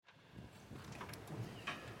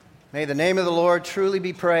May the name of the Lord truly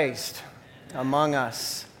be praised among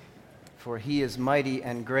us, for he is mighty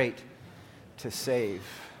and great to save.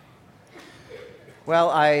 Well,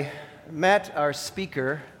 I met our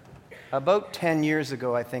speaker about 10 years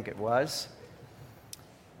ago, I think it was.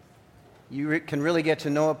 You can really get to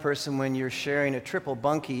know a person when you're sharing a triple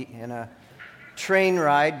bunkie in a train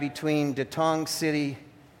ride between Datong City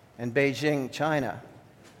and Beijing, China.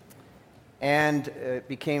 And it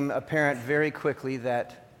became apparent very quickly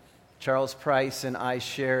that Charles Price and I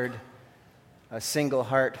shared a single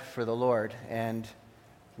heart for the Lord, and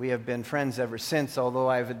we have been friends ever since, although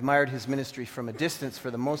I've admired his ministry from a distance for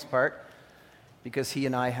the most part, because he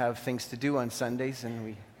and I have things to do on Sundays,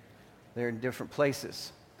 and they're in different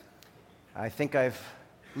places. I think I've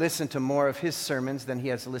listened to more of his sermons than he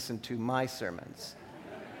has listened to my sermons.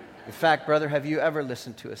 In fact, brother, have you ever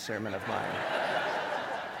listened to a sermon of mine?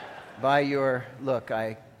 By your look,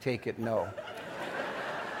 I take it no.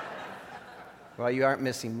 Well, you aren't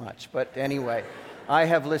missing much. But anyway, I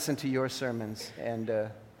have listened to your sermons, and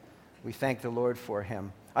we thank the Lord for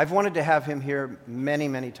him. I've wanted to have him here many,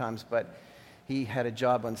 many times, but he had a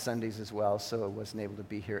job on Sundays as well, so I wasn't able to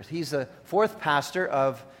be here. He's the fourth pastor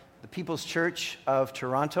of the People's Church of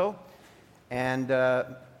Toronto, and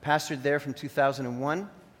pastored there from 2001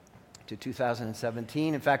 to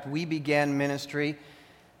 2017. In fact, we began ministry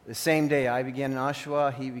the same day. I began in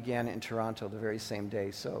Oshawa, he began in Toronto the very same day,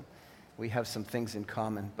 so we have some things in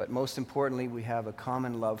common, but most importantly, we have a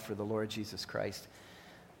common love for the Lord Jesus Christ.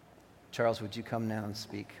 Charles, would you come now and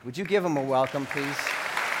speak? Would you give him a welcome, please?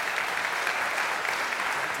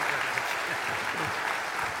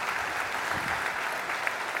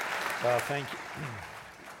 Well, thank you.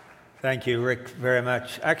 Thank you, Rick, very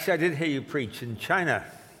much. Actually, I did hear you preach in China.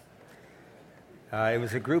 It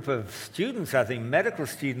was a group of students, I think, medical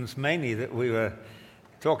students mainly, that we were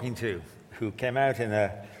talking to, who came out in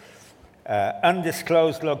a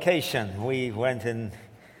undisclosed location. We went in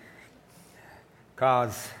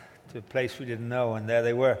cars to a place we didn't know, and there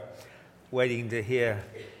they were, waiting to hear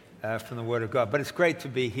from the Word of God. But it's great to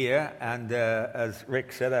be here, and as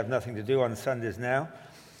Rick said, I have nothing to do on Sundays now,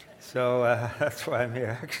 so that's why I'm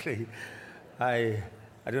here. Actually, I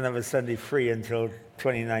don't have a Sunday free until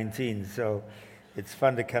 2019, so it's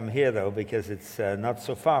fun to come here, though, because it's not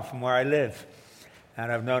so far from where I live. And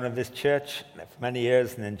I've known of this church for many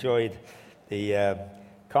years and enjoyed the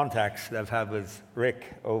contacts that I've had with Rick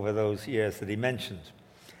over those years that he mentioned.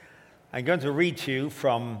 I'm going to read to you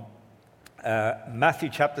from Matthew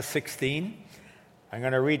chapter 16. I'm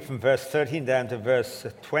going to read from verse 13 down to verse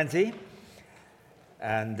 20.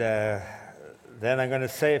 And then I'm going to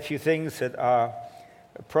say a few things that are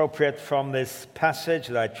appropriate from this passage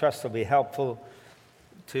that I trust will be helpful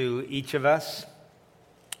to each of us.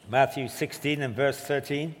 Matthew 16 and verse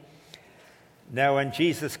 13. Now when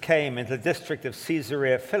Jesus came into the district of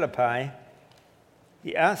Caesarea Philippi,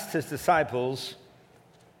 he asked his disciples,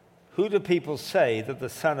 "Who do people say that the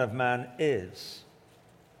Son of Man is?"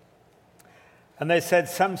 And they said,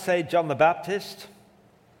 "Some say John the Baptist,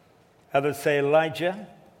 others say Elijah,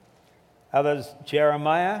 others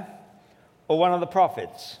Jeremiah, or one of the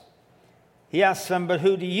prophets." He asked them, "But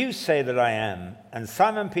who do you say that I am?" And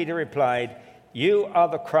Simon Peter replied, "You are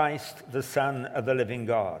the Christ, the Son of the living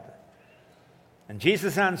God." And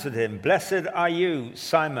Jesus answered him, "Blessed are you,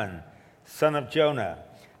 Simon, son of Jonah,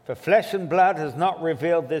 for flesh and blood has not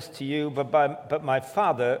revealed this to you, but my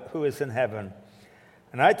Father who is in heaven.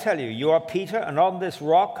 And I tell you, you are Peter, and on this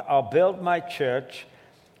rock I'll build my church,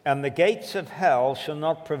 and the gates of hell shall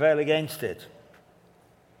not prevail against it.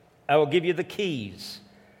 I will give you the keys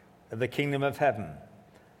of the kingdom of heaven.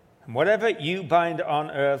 And whatever you bind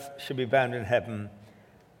on earth shall be bound in heaven,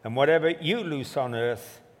 and whatever you loose on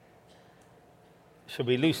earth shall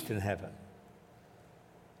be loosed in heaven."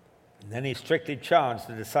 And then he strictly charged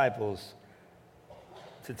the disciples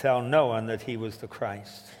to tell no one that he was the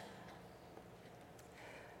Christ.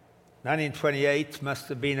 1928 must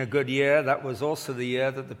have been a good year. That was also the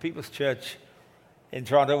year that the People's Church in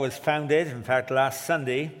Toronto was founded. In fact, last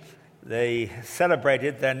Sunday, they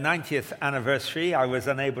celebrated their 90th anniversary. I was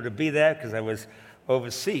unable to be there because I was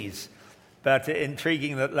overseas. But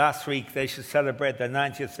intriguing that last week they should celebrate their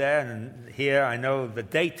 90th there. And here I know the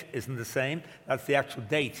date isn't the same. That's the actual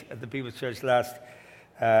date at the People's Church last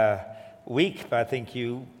week. But I think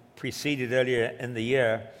you preceded earlier in the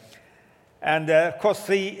year. And of course,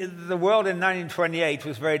 the world in 1928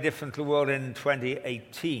 was very different to the world in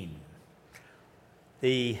 2018.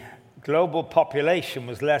 The global population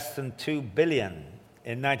was less than 2 billion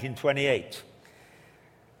in 1928.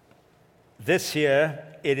 This year,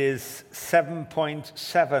 it is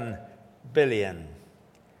 7.7 billion.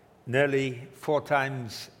 nearly 4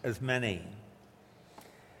 times as many.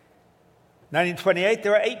 1928,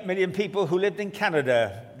 there were 8 million people who lived in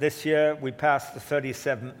Canada. This year, we passed the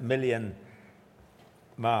 37 million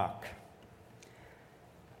mark.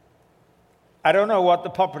 I don't know what the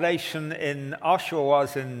population in Oshawa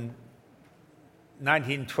was in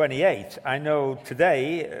 1928. I know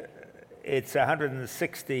today it's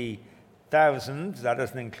 160,000. That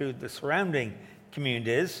doesn't include the surrounding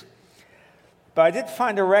communities. But I did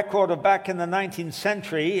find a record of back in the 19th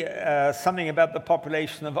century, something about the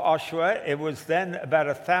population of Oshawa. It was then about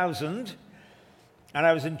 1,000. And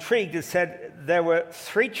I was intrigued. It said there were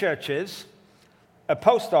 3 churches, a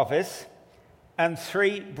post office, and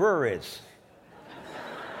 3 breweries.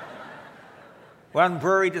 1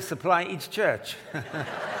 brewery to supply each church.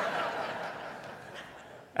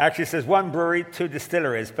 Actually, it says 1 brewery, 2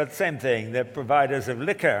 distilleries, but same thing. They're providers of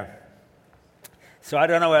liquor. So I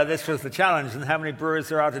don't know whether this was the challenge and how many breweries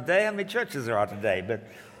there are today, how many churches there are today, but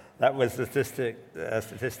that was the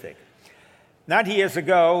statistic. 90 years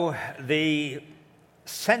ago, the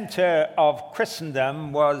center of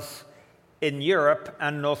Christendom was in Europe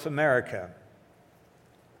and North America.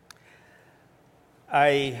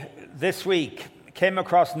 I, this week, came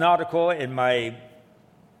across an article in my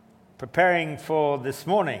preparing for this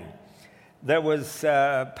morning that was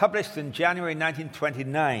published in January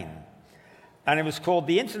 1929, and it was called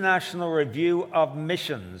The International Review of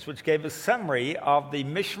Missions, which gave a summary of the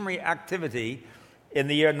missionary activity in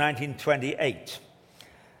the year 1928.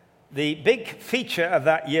 The big feature of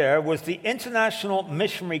that year was the International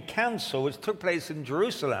Missionary Council, which took place in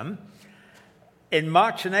Jerusalem in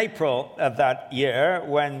March and April of that year,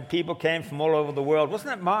 when people came from all over the world.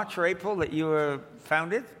 Wasn't it March or April that you were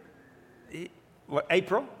founded? What,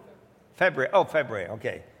 April? February. Oh, February.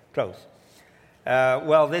 Okay, close.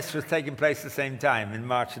 Well, this was taking place at the same time, in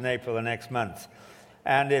March and April the next month.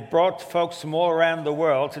 And it brought folks from all around the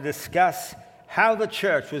world to discuss how the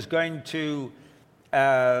church was going to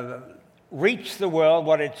reach the world,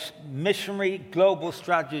 what its missionary global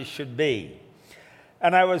strategy should be.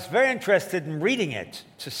 And I was very interested in reading it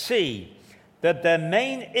to see that the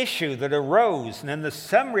main issue that arose, and in the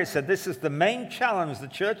summary it said this is the main challenge the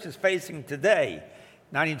church is facing today,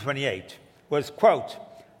 1928, was, quote,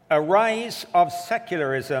 a rise of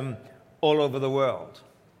secularism all over the world.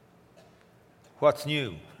 What's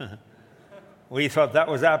new? We thought that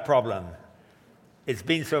was our problem. It's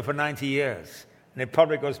been so for 90 years, and it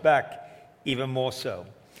probably goes back even more so.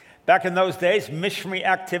 Back in those days, missionary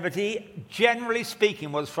activity, generally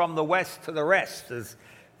speaking, was from the west to the rest, as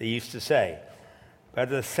they used to say. But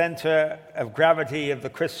the center of gravity of the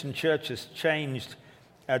Christian church has changed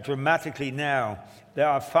dramatically now. There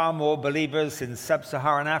are far more believers in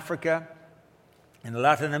sub-Saharan Africa, in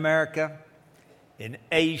Latin America, in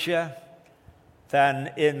Asia,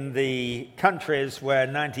 than in the countries where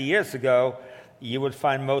 90 years ago you would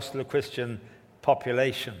find most of the Christian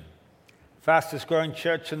population. Fastest growing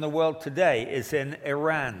church in the world today is in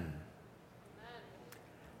Iran.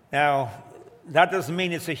 Now, that doesn't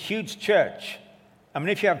mean it's a huge church. I mean,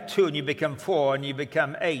 if you have 2 and you become 4 and you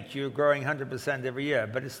become 8, you're growing 100% every year,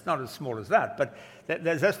 but it's not as small as that. But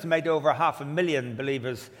there's estimated over 500,000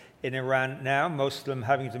 believers in Iran now, most of them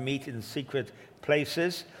having to meet in secret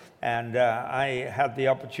places. And I had the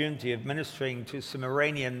opportunity of ministering to some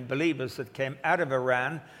Iranian believers that came out of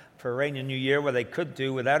Iran for Iranian New Year, where they could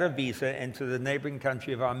do without a visa, into the neighboring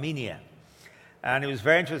country of Armenia. And it was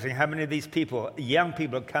very interesting how many of these people, young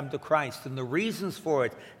people, have come to Christ, and the reasons for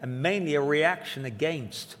it, and mainly a reaction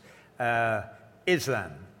against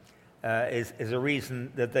Islam, is a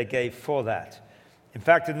reason that they gave for that. In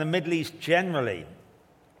fact, in the Middle East generally,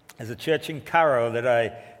 there's a church in Cairo that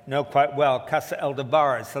I know quite well, Casa El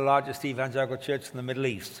Dabar. It's the largest evangelical church in the Middle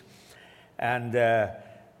East. And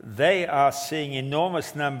they are seeing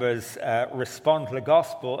enormous numbers respond to the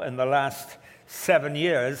gospel in the last 7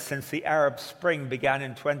 years since the Arab Spring began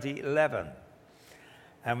in 2011.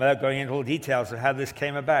 And without going into all the details of how this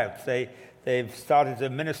came about, they've started to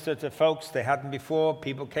minister to folks they hadn't before.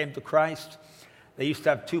 People came to Christ. They used to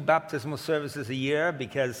have 2 baptismal services a year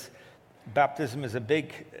because baptism is a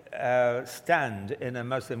big stand in a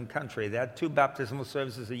Muslim country. They had 2 baptismal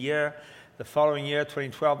services a year. The following year,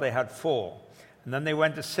 2012, they had 4. And then they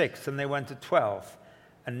went to 6, and they went to 12.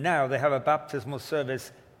 And now they have a baptismal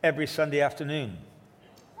service every Sunday afternoon.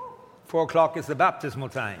 4 o'clock is the baptismal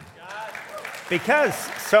time. Because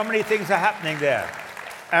so many things are happening there.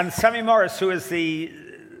 And Sammy Morris, who is the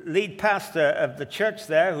lead pastor of the church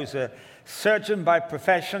there, who's a surgeon by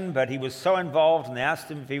profession, but he was so involved, and they asked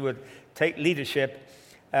him if he would take leadership,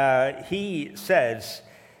 he says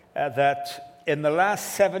that in the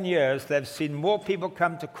last 7 years, they've seen more people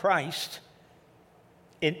come to Christ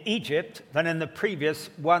in Egypt than in the previous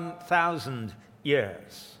 1,000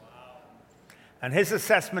 years. And his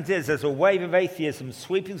assessment is there's a wave of atheism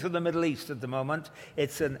sweeping through the Middle East at the moment.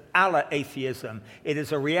 It's an Allah atheism. It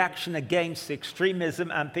is a reaction against extremism,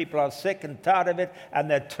 and people are sick and tired of it, and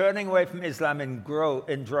they're turning away from Islam in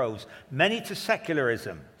droves, many to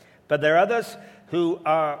secularism. But there are others who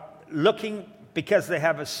are looking because they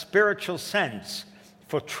have a spiritual sense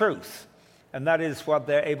for truth, and that is what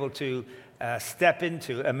they're able to step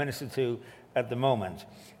into and minister to at the moment.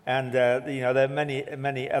 And, there are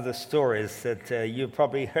many other stories that you've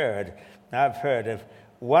probably heard. I've heard of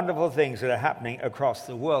wonderful things that are happening across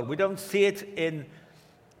the world. We don't see it in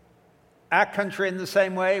our country in the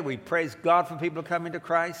same way. We praise God for people coming to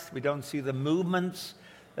Christ. We don't see the movements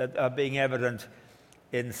that are being evident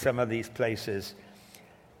in some of these places.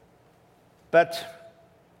 But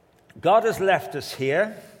God has left us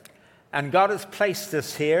here, and God has placed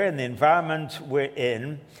us here in the environment we're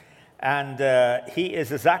in. And he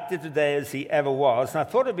is as active today as he ever was. And I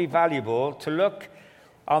thought it'd be valuable to look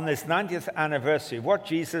on this 90th anniversary what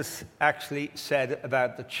Jesus actually said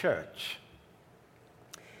about the church.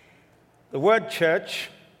 The word church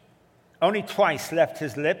only twice left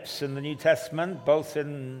his lips in the New Testament, both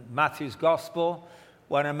in Matthew's Gospel,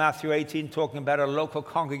 one in Matthew 18 talking about a local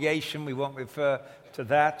congregation. We won't refer to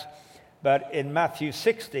that. But in Matthew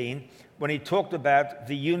 16, when he talked about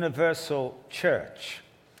the universal church,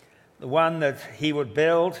 the one that he would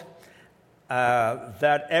build,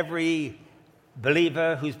 that every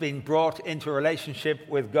believer who's been brought into a relationship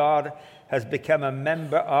with God has become a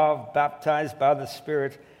member of, baptized by the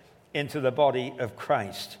Spirit into the body of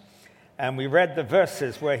Christ. And we read the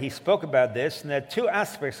verses where he spoke about this, and there are two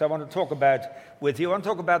aspects I want to talk about with you. I want to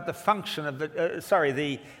talk about the function of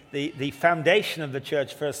the foundation of the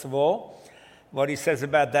church, first of all, what he says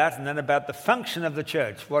about that, and then about the function of the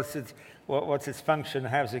church. What's its function?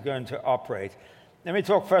 How's it going to operate? Let me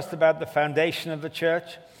talk first about the foundation of the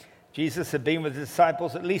church. Jesus had been with his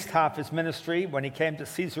disciples at least half his ministry when he came to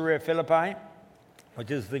Caesarea Philippi,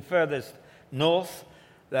 which is the furthest north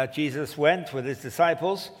that Jesus went with his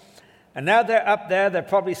disciples. And now they're up there. They're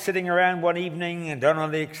probably sitting around one evening and don't know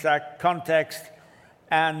the exact context.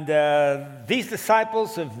 And these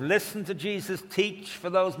disciples have listened to Jesus teach for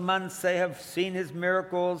those months. They have seen his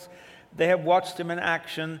miracles. They have watched him in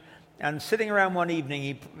action. And sitting around one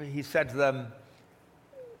evening, he said to them,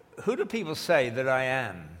 "Who do people say that I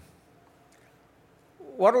am?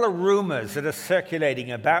 What are the rumors that are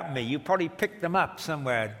circulating about me? You probably picked them up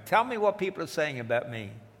somewhere. Tell me what people are saying about me.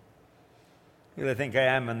 Who do they think I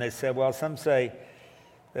am?" And they said, "Well, some say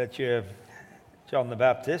that you're John the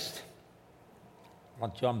Baptist."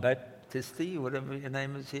 Not John Baptisti, whatever your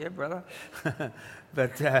name is here, brother.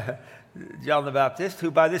 But John the Baptist,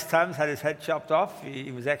 who by this time has had his head chopped off.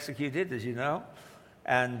 He was executed, as you know.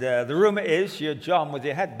 And the rumor is you're John with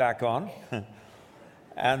your head back on.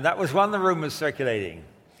 And that was one of the rumors circulating.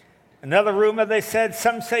 Another rumor, they said,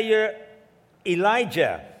 some say you're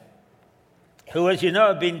Elijah, who, as you know,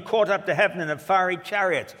 had been caught up to heaven in a fiery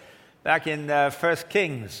chariot back in 1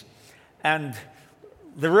 Kings. And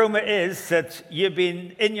the rumor is that you've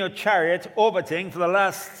been in your chariot orbiting for the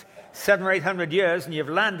last 700 or 800 years, and you've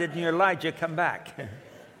landed and you're Elijah, come back.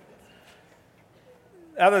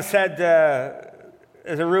 Others said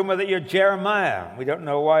there's a rumor that you're Jeremiah. We don't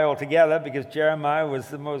know why altogether, because Jeremiah was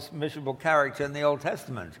the most miserable character in the Old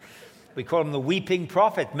Testament. We call him the weeping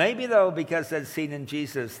prophet. Maybe, though, because they'd seen in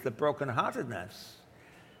Jesus the brokenheartedness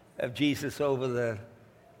of Jesus over the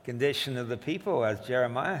condition of the people, as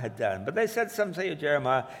Jeremiah had done. But they said, some say you're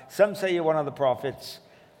Jeremiah, some say you're one of the prophets.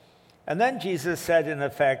 And then Jesus said, in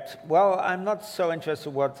effect, well, I'm not so interested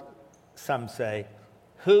in what some say.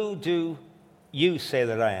 Who do you say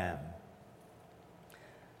that I am?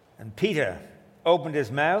 And Peter opened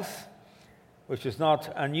his mouth, which was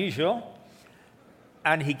not unusual,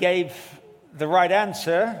 and he gave the right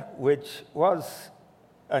answer, which was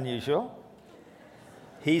unusual.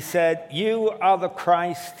 He said, "You are the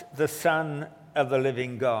Christ, the Son of the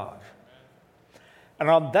living God." And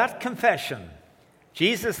on that confession,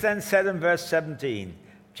 Jesus then said in verse 17,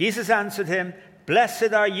 Jesus answered him,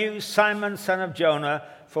 "Blessed are you, Simon, son of Jonah,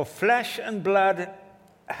 for flesh and blood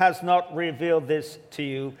has not revealed this to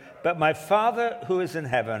you, but my Father who is in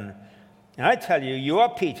heaven. And I tell you, you are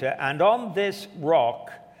Peter, and on this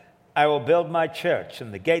rock I will build my church,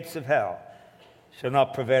 and the gates of hell shall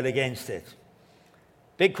not prevail against it."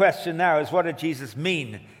 Big question now is, what did Jesus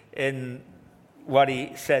mean in what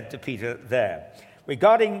he said to Peter there?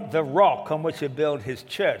 Regarding the rock on which he built his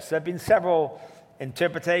church, there have been several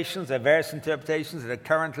interpretations. There are various interpretations that are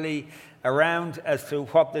currently around as to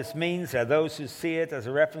what this means. There are those who see it as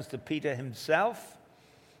a reference to Peter himself,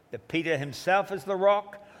 that Peter himself is the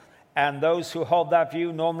rock, and those who hold that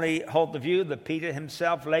view normally hold the view that Peter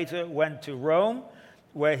himself later went to Rome,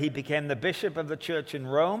 where he became the bishop of the church in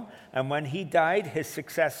Rome, and when he died, his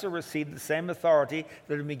successor received the same authority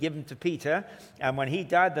that had been given to Peter, and when he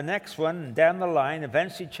died, the next one down the line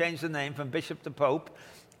eventually changed the name from bishop to pope,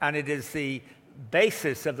 and it is the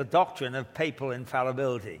basis of the doctrine of papal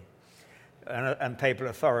infallibility and papal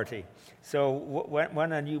authority. So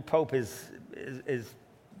when a new pope is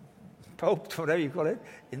poped, whatever you call it,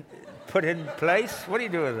 put in place, what do you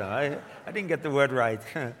do with that? I didn't get the word right.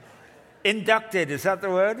 Inducted, is that the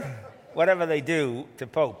word? Whatever they do to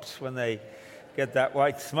popes when they get that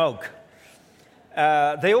white smoke.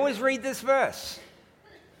 They always read this verse.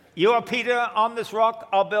 You are Peter, on this rock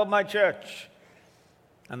I'll build my church.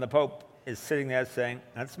 And the pope is sitting there saying,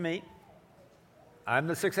 that's me. I'm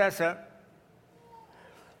the successor.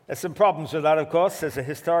 There's some problems with that, of course. There's a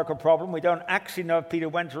historical problem. We don't actually know if Peter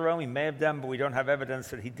went to Rome. He may have done, but we don't have evidence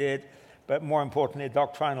that he did. But more importantly, a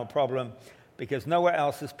doctrinal problem, because nowhere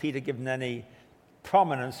else is Peter given any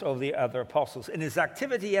prominence over the other apostles. In his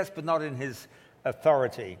activity, yes, but not in his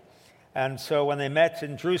authority. And so when they met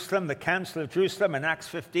in Jerusalem, the Council of Jerusalem in Acts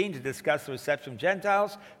 15 to discuss the reception of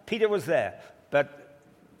Gentiles, Peter was there. But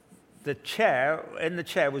in the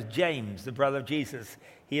chair was James, the brother of Jesus.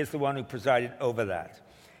 He is the one who presided over that.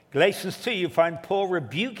 Galatians 2, you find Paul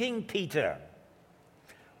rebuking Peter.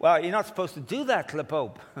 Well, you're not supposed to do that to the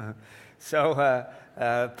Pope. So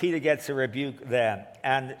Peter gets a rebuke there.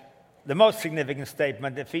 And the most significant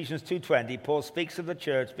statement, Ephesians 2:20, Paul speaks of the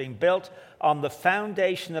church being built on the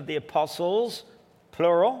foundation of the apostles,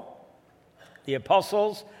 plural, the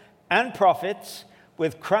apostles and prophets,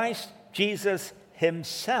 with Christ Jesus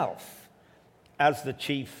himself as the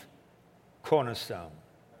chief cornerstone.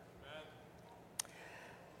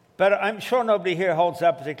 But I'm sure nobody here holds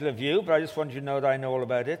that particular view, but I just want you to know that I know all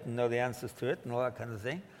about it and know the answers to it and all that kind of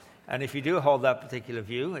thing. And if you do hold that particular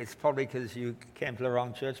view, it's probably because you came to the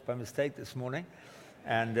wrong church by mistake this morning.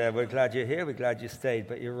 And we're glad you're here. We're glad you stayed,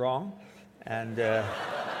 but you're wrong. And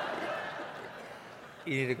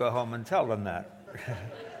you need to go home and tell them that.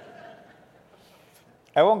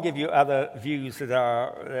 I won't give you other views that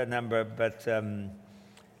are a number, but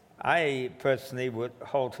I personally would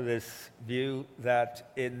hold to this view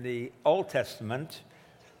that in the Old Testament,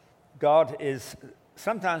 God is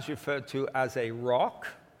sometimes referred to as a rock,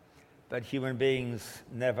 but human beings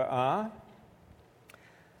never are.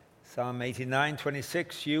 Psalm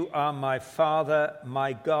 89:26, you are my Father,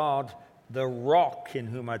 my God, the rock in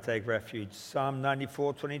whom I take refuge. Psalm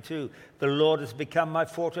 94:22, the Lord has become my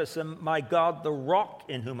fortress and my God, the rock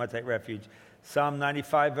in whom I take refuge. Psalm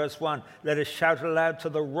 95, verse 1, let us shout aloud to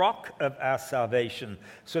the rock of our salvation.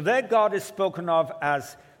 So there God is spoken of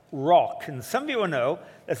as rock. And some of you will know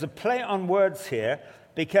there's a play on words here,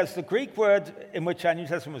 because the Greek word in which our New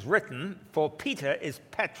Testament was written for Peter is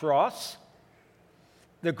Petros.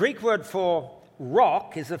 The Greek word for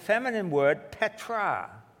rock is a feminine word,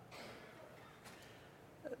 Petra.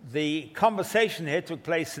 The conversation here took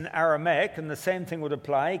place in Aramaic, and the same thing would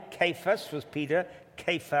apply. Cephas was Peter,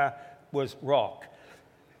 Kepha was rock.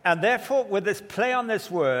 And therefore, with this play on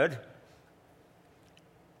this word,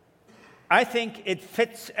 I think it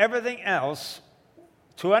fits everything else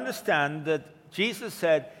to understand that Jesus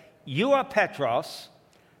said, you are Petros,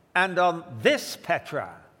 and on this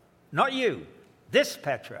Petra, not you, this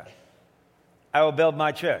Petra, I will build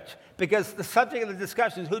my church. Because the subject of the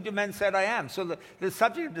discussion is, who do men say I am? So the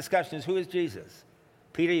subject of discussion is, who is Jesus?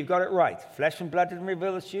 Peter, you've got it right. Flesh and blood didn't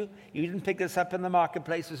reveal this to you. You didn't pick this up in the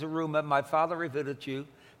marketplace as a rumor. My Father revealed it to you,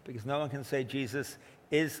 because no one can say Jesus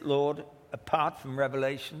is Lord apart from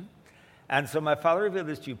revelation. And so my Father revealed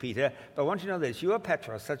this to you, Peter. But I want you to know this. You are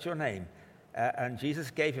Petros, that's your name. And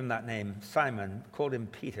Jesus gave him that name. Simon called him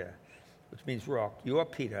Peter, which means rock. You are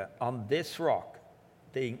Peter. On this rock,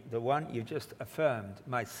 being the one you just affirmed,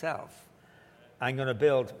 myself, I'm going to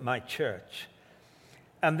build my church.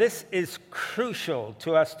 And this is crucial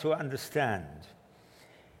to us to understand.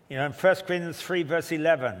 You know, in 1 Corinthians 3, verse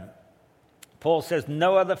 11, Paul says,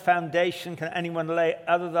 no other foundation can anyone lay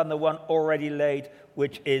other than the one already laid,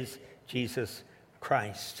 which is Jesus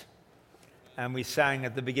Christ. And we sang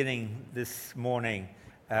at the beginning this morning,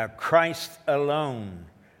 Christ alone,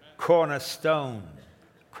 cornerstone.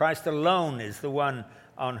 Christ alone is the one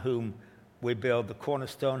on whom we build. The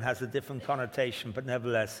cornerstone has a different connotation, but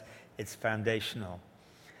nevertheless, it's foundational.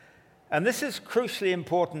 And this is crucially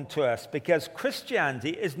important to us, because Christianity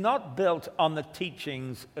is not built on the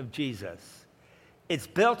teachings of Jesus. It's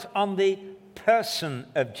built on the person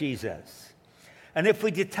of Jesus. And if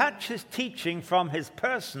we detach his teaching from his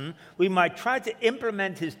person, we might try to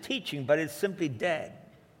implement his teaching, but it's simply dead.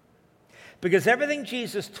 Because everything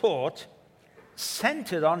Jesus taught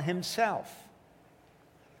centered on himself.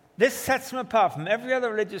 This sets him apart from every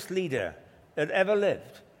other religious leader that ever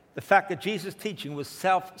lived. The fact that Jesus' teaching was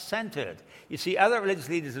self-centered. You see, other religious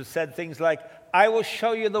leaders have said things like, I will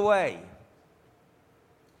show you the way.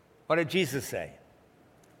 What did Jesus say?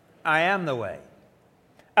 I am the way.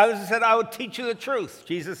 Others have said, I will teach you the truth.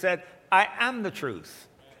 Jesus said, I am the truth.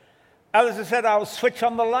 Others have said, I will switch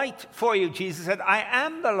on the light for you. Jesus said, I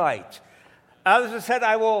am the light. Others have said,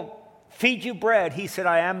 I will feed you bread. He said,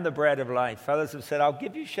 I am the bread of life. Others have said, I'll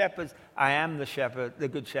give you shepherds. I am the shepherd, the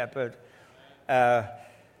good shepherd.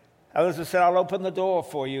 Others have said, I'll open the door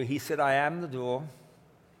for you. He said, I am the door.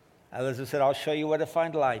 Others have said, I'll show you where to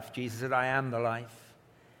find life. Jesus said, I am the life.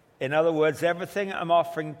 In other words, everything I'm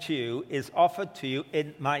offering to you is offered to you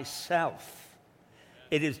in myself.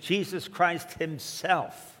 It is Jesus Christ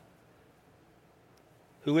himself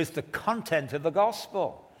who is the content of the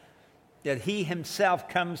gospel. That he himself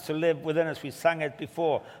comes to live within us. We sang it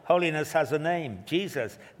before. Holiness has a name,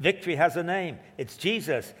 Jesus. Victory has a name, it's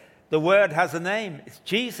Jesus. The Word has a name, it's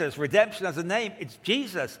Jesus. Redemption has a name, it's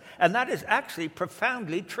Jesus. And that is actually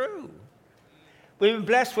profoundly true. We've been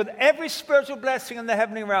blessed with every spiritual blessing in the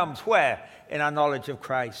heavenly realms. Where? In our knowledge of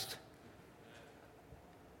Christ.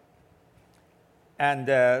 And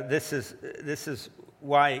this is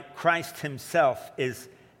why Christ himself is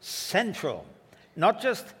central. Not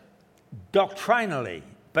just doctrinally,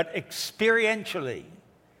 but experientially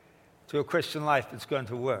to a Christian life that's going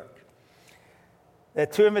to work. There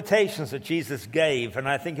are two invitations that Jesus gave, and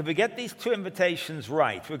I think if we get these two invitations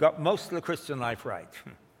right, we've got most of the Christian life right.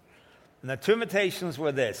 And the two invitations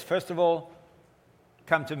were this. First of all,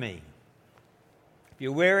 come to me. If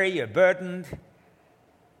you're weary, you're burdened,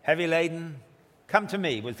 heavy laden, come to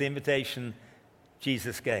me was the invitation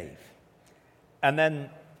Jesus gave. And then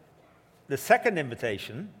the second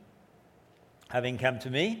invitation, having come to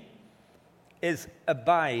me, is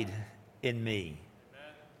abide in me.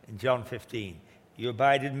 In John 15, you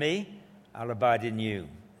abide in me, I'll abide in you.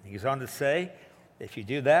 He goes on to say, if you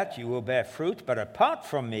do that, you will bear fruit, but apart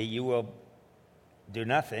from me, you will do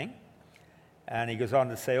nothing. And he goes on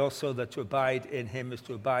to say also that to abide in him is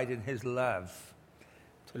to abide in his love,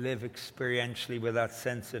 to live experientially with that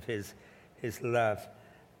sense of his love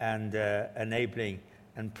and enabling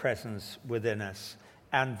and presence within us.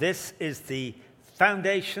 And this is the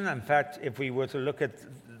foundation. In fact, if we were to look at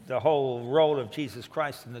the whole role of Jesus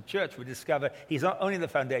Christ in the church, we discover he's not only the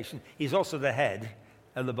foundation, he's also the head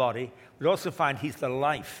of the body. We also find he's the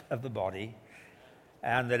life of the body,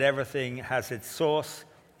 and that everything has its source,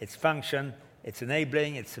 its function, its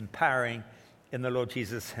enabling, its empowering in the Lord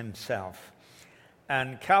Jesus himself.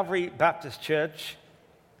 And Calvary Baptist Church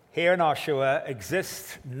here in Oshawa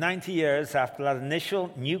exists 90 years after that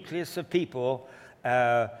initial nucleus of people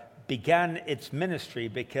began its ministry,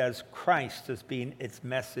 because Christ has been its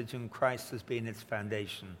message and Christ has been its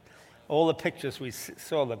foundation. All the pictures we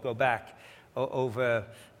saw that go back over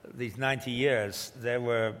these 90 years, there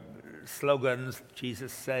were slogans,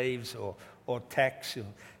 Jesus saves, or texts,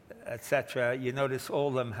 etc. You notice all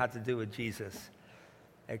of them had to do with Jesus,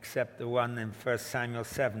 except the one in 1 Samuel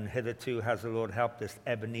 7, hitherto has the Lord helped us,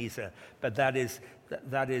 Ebenezer. But that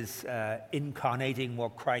is incarnating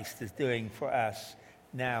what Christ is doing for us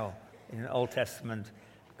now in an Old Testament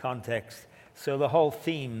context. So the whole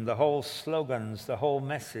theme, the whole slogans, the whole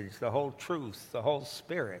message, the whole truth, the whole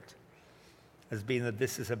spirit has been that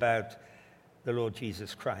this is about the Lord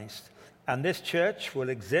Jesus Christ. And this church will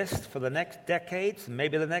exist for the next decades,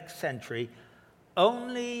 maybe the next century,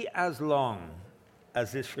 only as long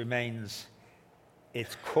as this remains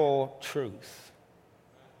its core truth.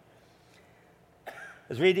 I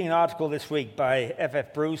was reading an article this week by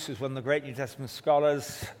F.F. Bruce, who's one of the great New Testament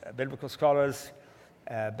scholars, biblical scholars,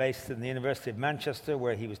 based in the University of Manchester,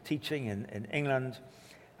 where he was teaching in England.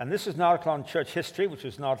 And this was an article on church history, which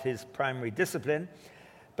was not his primary discipline.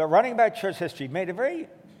 But writing about church history, made a very,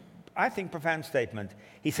 I think, profound statement.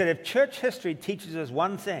 He said, if church history teaches us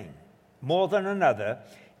one thing more than another,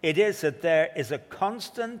 it is that there is a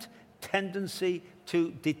constant tendency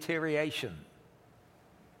to deterioration.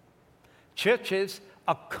 Churches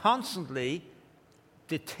are constantly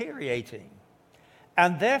deteriorating.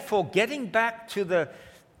 And therefore, getting back to the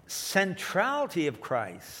centrality of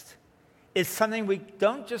Christ is something we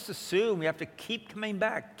don't just assume. We have to keep coming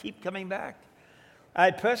back, keep coming back. I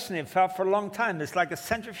personally have felt for a long time there's like a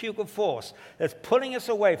centrifugal force that's pulling us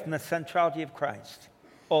away from the centrality of Christ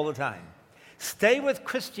all the time. Stay with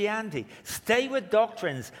Christianity. Stay with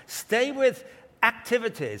doctrines. Stay with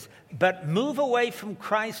activities, but move away from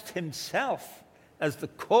Christ himself as the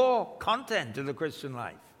core content of the Christian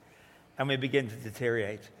life, and we begin to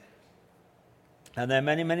deteriorate. And there are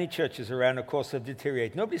many, many churches around, of course, have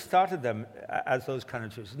deteriorated. Nobody started them as those kind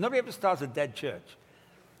of churches. Nobody ever starts a dead church.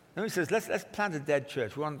 Nobody says, let's plant a dead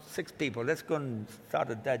church. We want 6 people. Let's go and start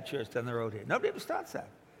a dead church down the road here. Nobody ever starts that.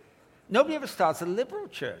 Nobody ever starts a liberal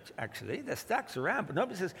church, actually. There's stacks around, but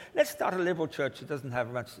nobody says, let's start a liberal church that doesn't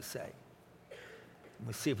have much to say.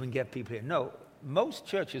 We'll see if we can get people here. No, most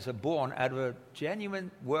churches are born out of a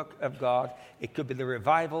genuine work of God. It could be the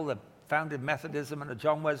revival that founded Methodism under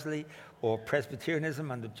John Wesley, or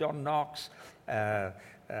Presbyterianism under John Knox,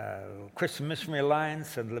 Christian Missionary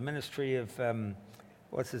Alliance and the ministry of,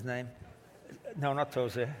 what's his name? No, not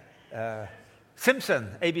Tozer. Simpson,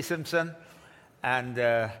 A.B. Simpson. And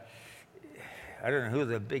I don't know who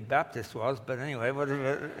the big Baptist was, but anyway,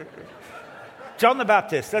 John the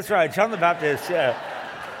Baptist, that's right, John the Baptist, yeah.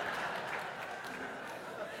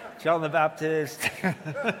 John the Baptist.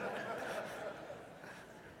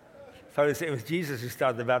 I would say it was Jesus who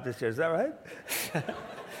started the Baptist church, is that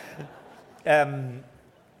right?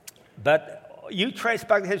 But you trace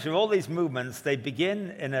back the history of all these movements, they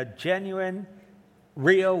begin in a genuine,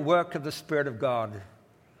 real work of the Spirit of God,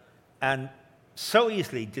 and so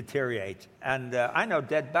easily deteriorate. And I know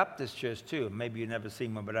dead Baptist churches too. Maybe you've never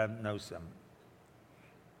seen one, but I know some.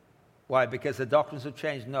 Why? Because the doctrines have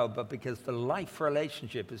changed? No, but because the life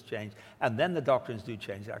relationship has changed. And then the doctrines do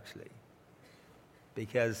change, actually.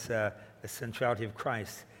 Because the centrality of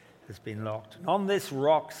Christ has been locked. And on this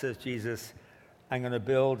rock, says Jesus, I'm going to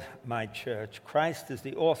build my church. Christ is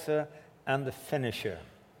the author and the finisher.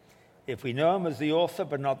 If we know him as the author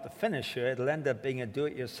but not the finisher, it'll end up being a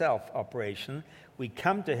do-it-yourself operation. We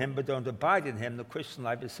come to him but don't abide in him. The Christian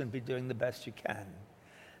life is simply doing the best you can.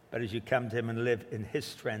 But as you come to him and live in his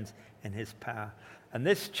strength, in his power. And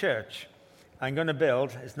this church I'm going to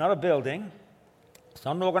build is not a building. It's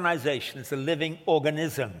not an organization, it's a living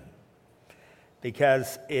organism,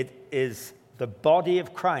 because it is the body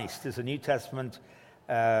of Christ, is a New Testament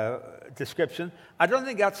description. I don't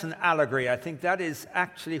think that's an allegory. I think that is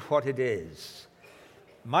actually what it is.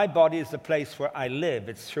 My body is the place where I live.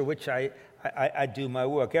 It's through which I do my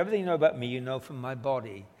work. Everything you know about me, you know from my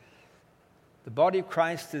body. The body of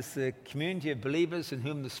Christ is the community of believers in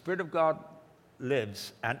whom the Spirit of God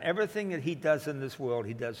lives, and everything that he does in this world,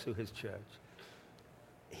 he does through his church.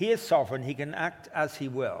 He is sovereign. He can act as he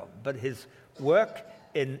will. But his work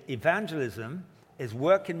in evangelism, his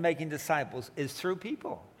work in making disciples, is through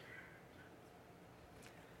people.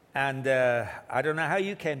 And I don't know how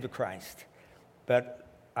you came to Christ, but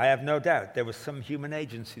I have no doubt there was some human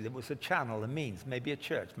agency. There was a channel, a means, maybe a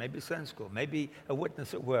church, maybe a Sunday school, maybe a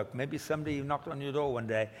witness at work, maybe somebody who knocked on your door one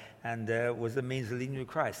day and was the means of leading you to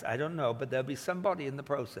Christ. I don't know, but there'll be somebody in the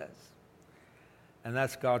process. And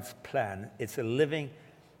that's God's plan. It's a living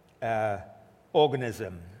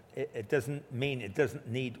organism. It doesn't mean it doesn't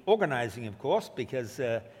need organizing, of course, because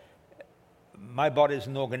my body is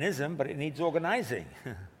an organism, but it needs organizing.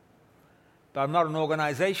 But I'm not an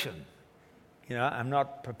organization. You know, I'm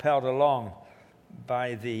not propelled along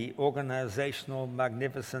by the organizational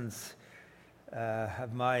magnificence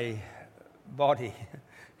of my body.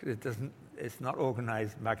 It's not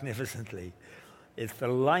organized magnificently. It's the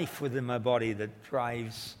life within my body that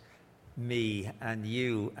drives me and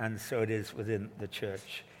you, and so it is within the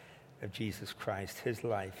church of Jesus Christ, his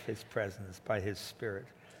life, his presence, by his Spirit.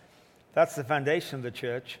 That's the foundation of the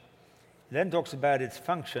church. He then talks about its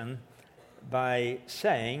function by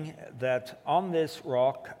saying that on this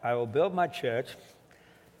rock I will build my church,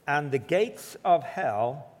 and the gates of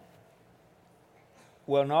hell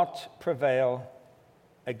will not prevail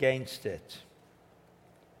against it.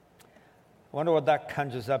 I wonder what that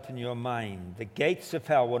conjures up in your mind. The gates of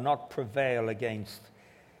hell will not prevail against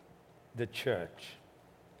the church.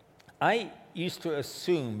 I used to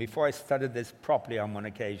assume, before I studied this properly on one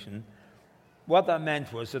occasion, what that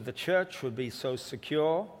meant was that the church would be so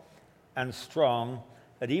secure and strong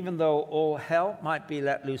that even though all hell might be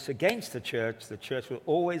let loose against the church will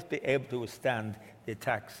always be able to withstand the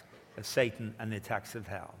attacks of Satan and the attacks of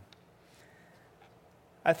hell.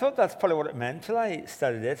 I thought that's probably what it meant till I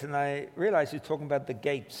studied it, and I realized he's talking about the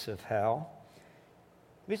gates of hell.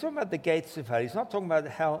 If he's talking about the gates of hell, he's not talking about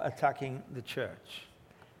hell attacking the church,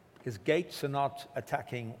 because gates are not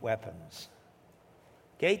attacking weapons.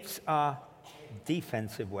 Gates are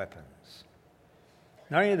defensive weapons.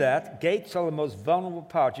 Not only that, gates are the most vulnerable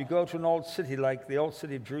part. You go to an old city like the old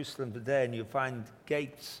city of Jerusalem today, and you find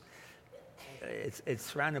gates. It's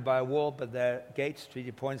surrounded by a wall, but there are gates,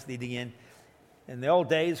 3 points leading in. In the old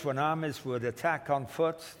days, when armies would attack on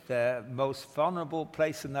foot, the most vulnerable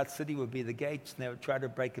place in that city would be the gates, and they would try to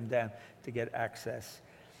break them down to get access.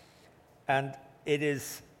 And it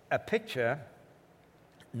is a picture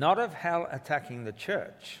not of hell attacking the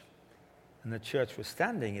church, and the church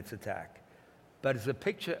withstanding its attack, but it's a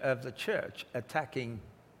picture of the church attacking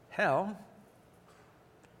hell,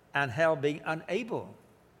 and hell being unable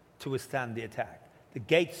to withstand the attack. The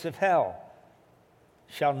gates of hell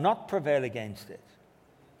shall not prevail against it.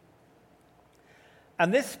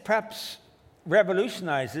 And this perhaps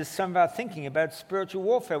revolutionizes some of our thinking about spiritual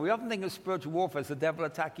warfare. We often think of spiritual warfare as the devil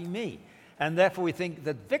attacking me. And therefore we think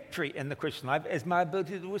that victory in the Christian life is my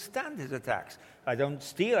ability to withstand his attacks. I don't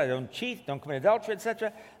steal, I don't cheat, don't commit adultery,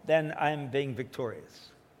 etc. Then I'm being victorious.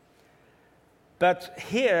 But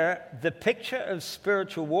here, the picture of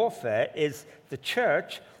spiritual warfare is the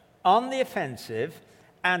church on the offensive,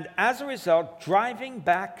 and as a result, driving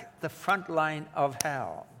back the front line of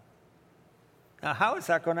hell. Now, how is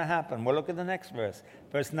that going to happen? Well, look at the next verse,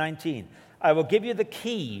 verse 19. I will give you the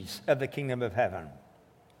keys of the kingdom of heaven.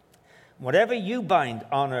 Whatever you bind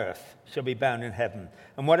on earth shall be bound in heaven,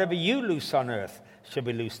 and whatever you loose on earth shall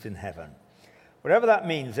be loosed in heaven. Whatever that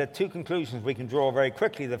means, there are two conclusions we can draw very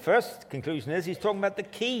quickly. The first conclusion is he's talking about the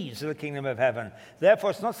keys of the kingdom of heaven.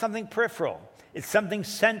 Therefore, it's not something peripheral. It's something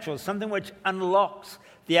central, something which unlocks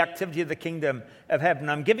the activity of the kingdom of heaven.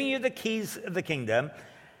 I'm giving you the keys of the kingdom.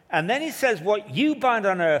 And then he says, what you bind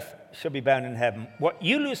on earth shall be bound in heaven. What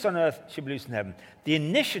you loose on earth shall be loosed in heaven. The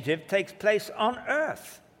initiative takes place on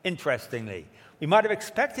earth, interestingly. We might have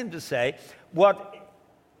expected him to say, what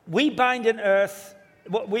we bind in earth,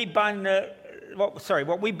 what we bind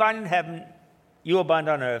in heaven, you will bind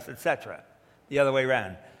on earth, etc. The other way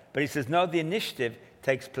around. But he says, no, the initiative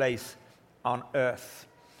takes place on earth.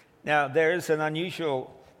 Now, there is an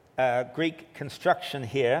unusual Greek construction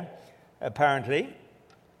here, apparently,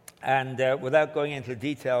 and without going into the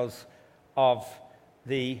details of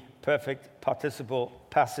the perfect participle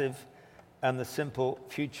passive and the simple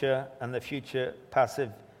future and the future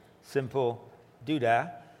passive simple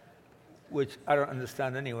doodah, which I don't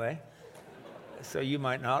understand anyway, so you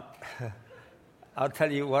might not. I'll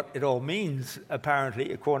tell you what it all means,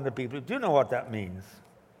 apparently, according to people who do know what that means.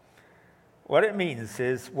 What it means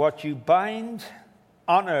is what you bind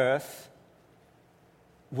on earth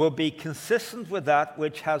will be consistent with that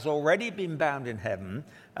which has already been bound in heaven,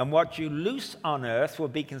 and what you loose on earth will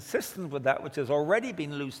be consistent with that which has already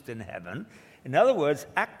been loosed in heaven. In other words,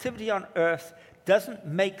 activity on earth doesn't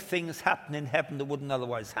make things happen in heaven that wouldn't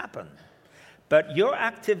otherwise happen. But your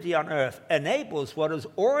activity on earth enables what is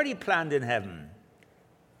already planned in heaven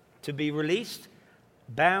to be released.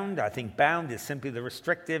 Bound, I think bound is simply the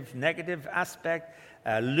restrictive, negative aspect.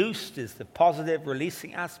 Loosed is the positive,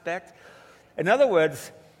 releasing aspect. In other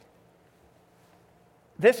words,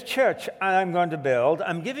 this church I'm going to build,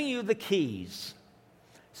 I'm giving you the keys.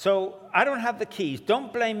 So I don't have the keys.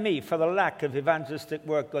 Don't blame me for the lack of evangelistic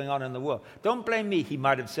work going on in the world. Don't blame me, he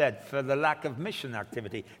might have said, for the lack of mission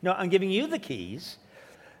activity. No, I'm giving you the keys.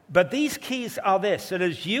 But these keys are this, that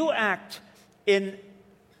as you act in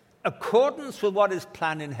accordance with what is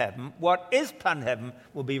planned in heaven, what is planned in heaven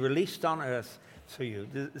will be released on earth through you.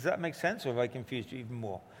 Does that make sense, or have I confused you even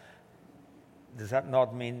more? Does that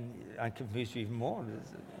not mean I confused you even more?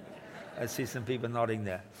 I see some people nodding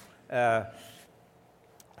there.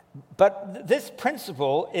 But this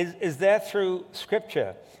principle is there through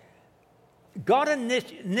Scripture. God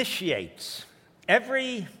initiates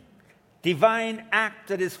every divine act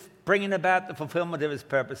that is bringing about the fulfillment of his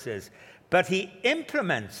purposes, but he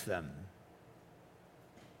implements them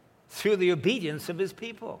through the obedience of his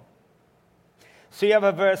people. So you have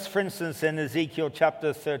a verse, for instance, in Ezekiel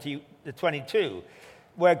chapter 22,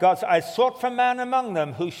 where God says, I sought for man among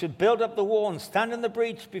them who should build up the wall and stand in the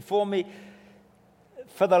breach before me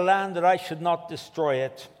for the land, that I should not destroy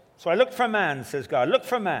it. So I looked for a man, says God, looked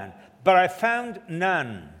for a man, but I found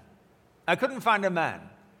none. I couldn't find a man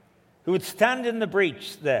who would stand in the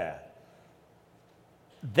breach there.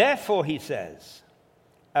 Therefore, he says,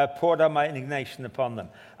 I poured out my indignation upon them.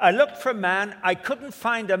 I looked for a man, I couldn't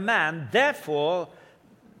find a man. Therefore,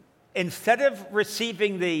 instead of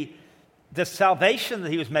receiving the salvation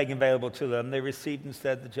that he was making available to them, they received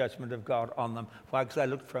instead the judgment of God on them. Why? Because I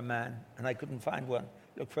looked for a man and I couldn't find one.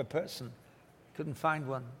 Looked for a person, couldn't find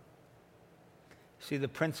one. See, the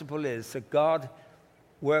principle is that God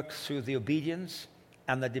works through the obedience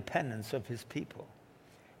and the dependence of his people.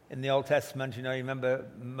 In the Old Testament, you remember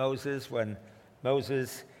Moses, when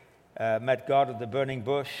Moses met God at the burning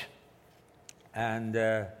bush, and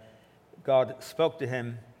God spoke to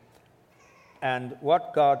him And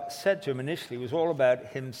what God said to him initially was all about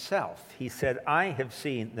himself. He said, I have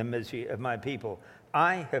seen the misery of my people.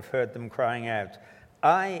 I have heard them crying out.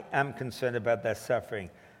 I am concerned about their suffering.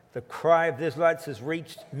 The cry of the Israelites has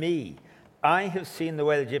reached me. I have seen the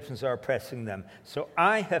way the Egyptians are oppressing them. So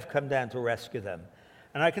I have come down to rescue them.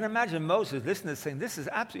 And I can imagine Moses listening to this saying, this is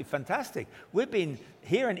absolutely fantastic. We've been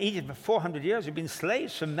here in Egypt for 400 years. We've been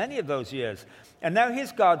slaves for many of those years. And now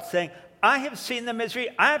here's God saying, I have seen the misery.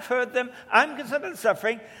 I have heard them. I'm concerned about the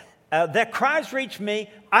suffering. Their cries reach me.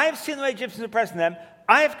 I have seen the way Egyptians are oppressing them.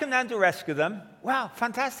 I have come down to rescue them. Wow,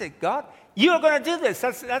 fantastic, God. You are going to do this.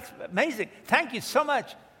 That's amazing. Thank you so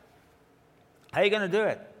much. How are you going to do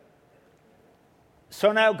it?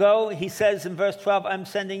 So now go, he says in verse 12, I'm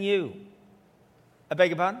sending you. I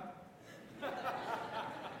beg your pardon?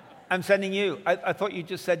 I'm sending you. I thought you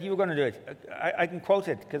just said you were going to do it. I can quote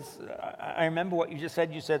it because I remember what you just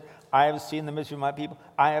said. You said, I have seen the misery of my people.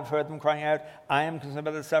 I have heard them crying out. I am concerned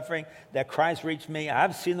about their suffering. Their cries reach me. I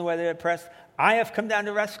have seen the way they're oppressed. I have come down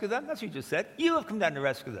to rescue them. That's what you just said. You have come down to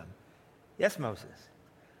rescue them. Yes, Moses.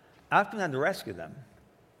 I've come down to rescue them,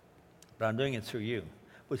 but I'm doing it through you.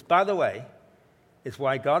 Which, by the way, is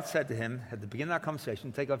why God said to him at the beginning of that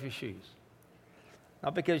conversation, take off your shoes.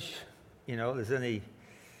 Not because, there's any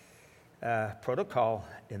protocol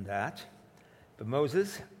in that, but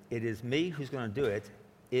Moses, it is me who's going to do it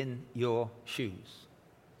in your shoes.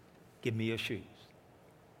 Give me your shoes.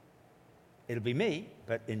 It'll be me,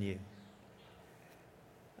 but in you.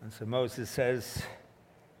 And so Moses says,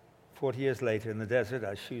 40 years later in the desert,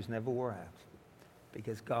 our shoes never wore out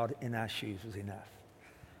because God in our shoes was enough.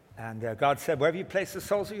 And God said, wherever you place the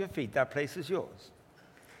soles of your feet, that place is yours.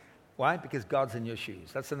 Why? Because God's in your shoes.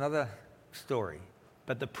 That's another story.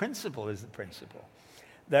 But the principle is the principle.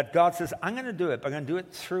 That God says, I'm going to do it, but I'm going to do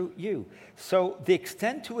it through you. So the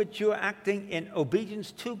extent to which you're acting in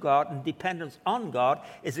obedience to God and dependence on God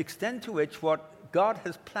is the extent to which what God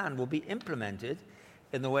has planned will be implemented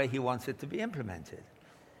in the way he wants it to be implemented.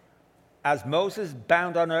 As Moses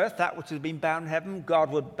bound on earth that which has been bound in heaven,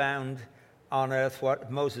 God would bound on earth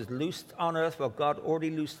what Moses loosed on earth, what God already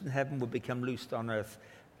loosed in heaven would become loosed on earth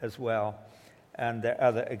as well. And there are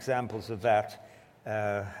other examples of that.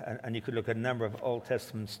 And you could look at a number of Old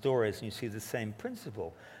Testament stories and you see the same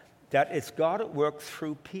principle. That it's God at work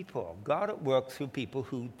through people. God at work through people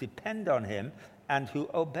who depend on him and who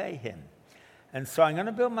obey him. And so I'm going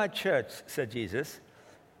to build my church, said Jesus,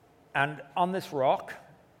 and on this rock,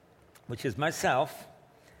 which is myself,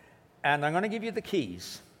 and I'm going to give you the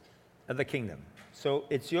keys of the kingdom. So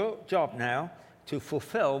it's your job now to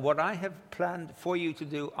fulfill what I have planned for you to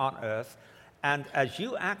do on earth. And as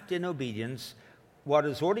you act in obedience, what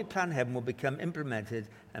is already planned in heaven will become implemented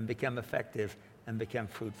and become effective and become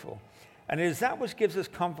fruitful. And it is that which gives us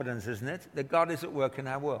confidence, isn't it, that God is at work in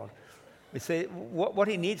our world. We say what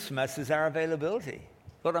he needs from us is our availability.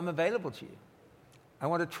 Lord, I'm available to you. I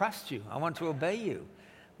want to trust you. I want to obey you.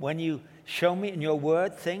 When you show me in your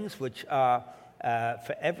word things which are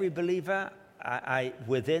for every believer, I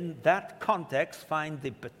within that context find the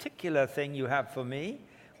particular thing you have for me,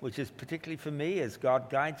 which is particularly for me as God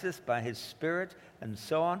guides us by his Spirit and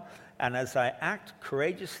so on. And as I act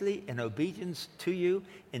courageously in obedience to you,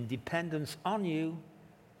 in dependence on you,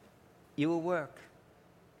 you will work.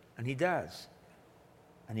 And he does.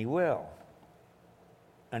 And he will.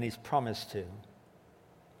 And he's promised to.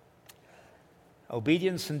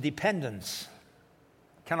 Obedience and dependence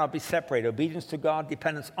cannot be separated. Obedience to God,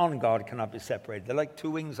 dependence on God cannot be separated. They're like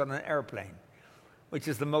two wings on an airplane. Which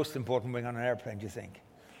is the most important wing on an airplane, do you think?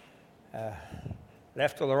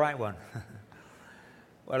 Left or the right one?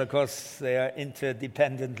 Well, of course, they are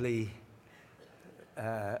interdependently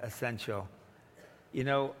essential.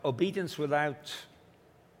 Obedience without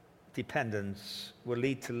dependence will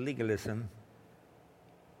lead to legalism,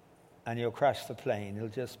 and you'll crash the plane. It'll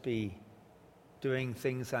just be doing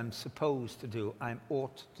things I'm supposed to do, I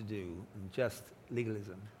ought to do, and just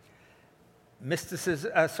legalism.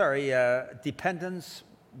 Dependence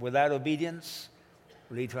without obedience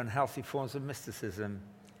will lead to unhealthy forms of mysticism,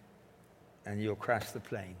 and you'll crash the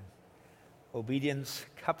plane. Obedience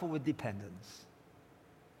coupled with dependence,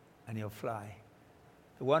 and you'll fly.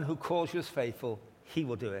 The one who calls you is faithful, he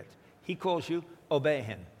will do it. He calls you, obey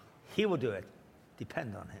him. He will do it.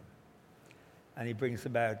 Depend on him. And he brings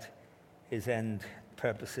about his end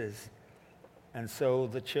purposes. And so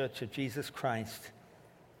the Church of Jesus Christ,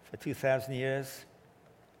 for 2,000 years,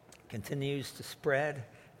 continues to spread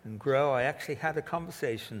and grow. I actually had a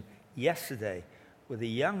conversation yesterday with a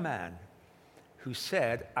young man who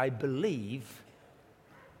said, I believe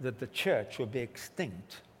that the church will be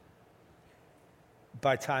extinct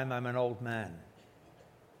by the time I'm an old man.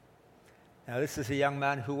 Now, this is a young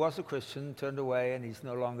man who was a Christian, turned away, and he's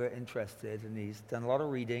no longer interested, and he's done a lot of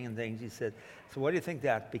reading and things. He said, so what do you think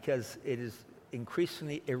that? Because it is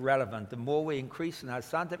increasingly irrelevant. The more we increase in our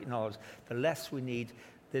scientific knowledge, the less we need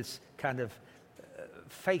this kind of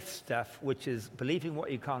faith stuff, which is believing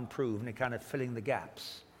what you can't prove and kind of filling the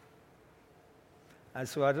gaps. And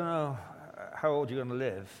so I don't know how old you're going to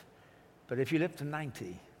live, but if you live to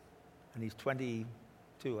 90, and he's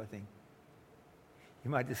 22, I think, you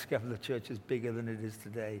might discover the church is bigger than it is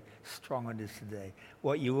today, stronger than it is today.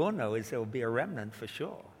 What you will know is there will be a remnant for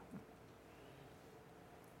sure.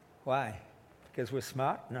 Why? Because we're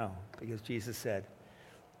smart? No, because Jesus said,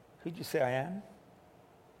 who did you say I am?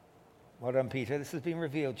 Well done, Peter. This has been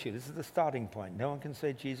revealed to you. This is the starting point. No one can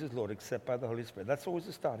say Jesus Lord except by the Holy Spirit. That's always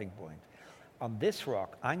the starting point. On this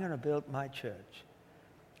rock, I'm going to build my church.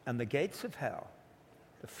 And the gates of hell,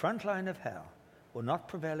 the front line of hell, will not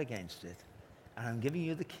prevail against it. And I'm giving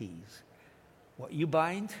you the keys. What you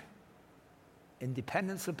bind in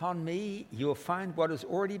dependence upon me, you will find what has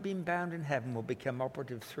already been bound in heaven will become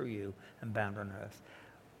operative through you and bound on earth.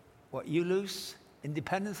 What you loose in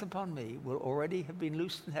dependence upon me will already have been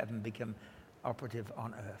loosed in heaven, become operative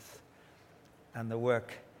on earth. And the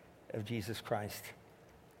work of Jesus Christ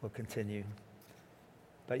will continue.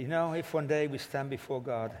 But if one day we stand before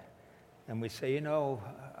God and we say,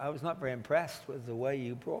 I was not very impressed with the way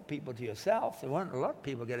you brought people to yourself. There weren't a lot of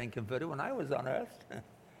people getting converted when I was on earth. There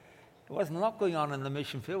wasn't a lot going on in the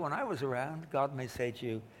mission field when I was around. God may say to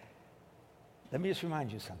you, let me just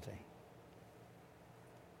remind you something.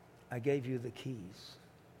 I gave you the keys.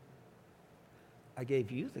 I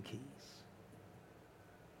gave you the keys.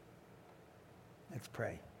 Let's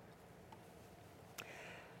pray.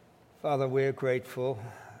 Father, we're grateful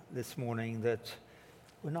this morning that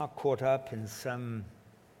we're not caught up in some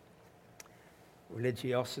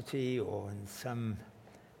religiosity or in some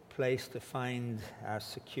place to find our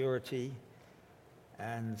security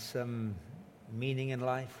and some meaning in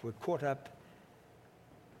life. We're caught up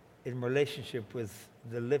in relationship with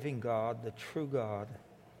the living God, the true God.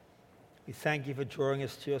 We thank you for drawing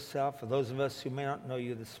us to yourself. For those of us who may not know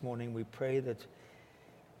you this morning, we pray that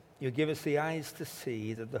you give us the eyes to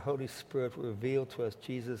see, that the Holy Spirit will reveal to us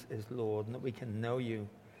Jesus is Lord, and that we can know you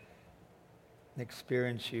and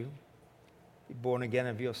experience you, be born again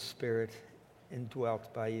of your Spirit,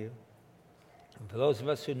 indwelt by you. And for those of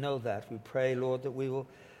us who know that, we pray, Lord, that we will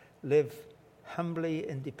live humbly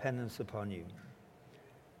in dependence upon you,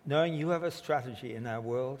 knowing you have a strategy in our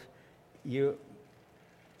world. You're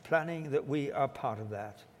planning that we are part of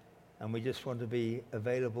that, and we just want to be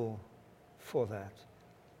available for that,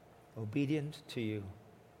 obedient to you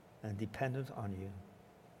and dependent on you.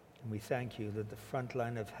 And we thank you that the front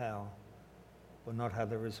line of hell will not have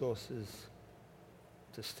the resources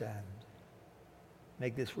to stand.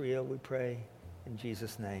 Make this real, we pray, in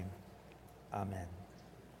Jesus' name. Amen.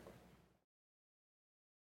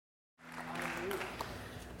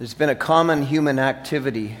 There's been a common human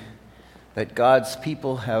activity that God's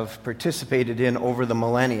people have participated in over the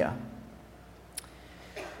millennia.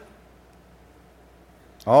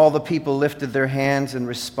 All the people lifted their hands and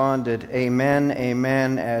responded, Amen,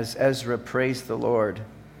 Amen, as Ezra praised the Lord.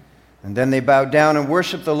 And then they bowed down and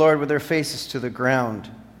worshiped the Lord with their faces to the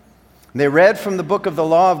ground. They read from the book of the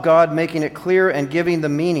law of God, making it clear and giving the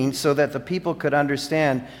meaning so that the people could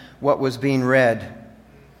understand what was being read.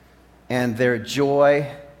 And their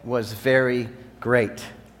joy was very great.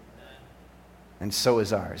 And so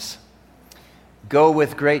is ours. Go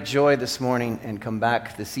with great joy this morning and come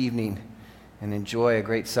back this evening and enjoy a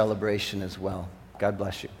great celebration as well. God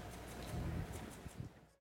bless you.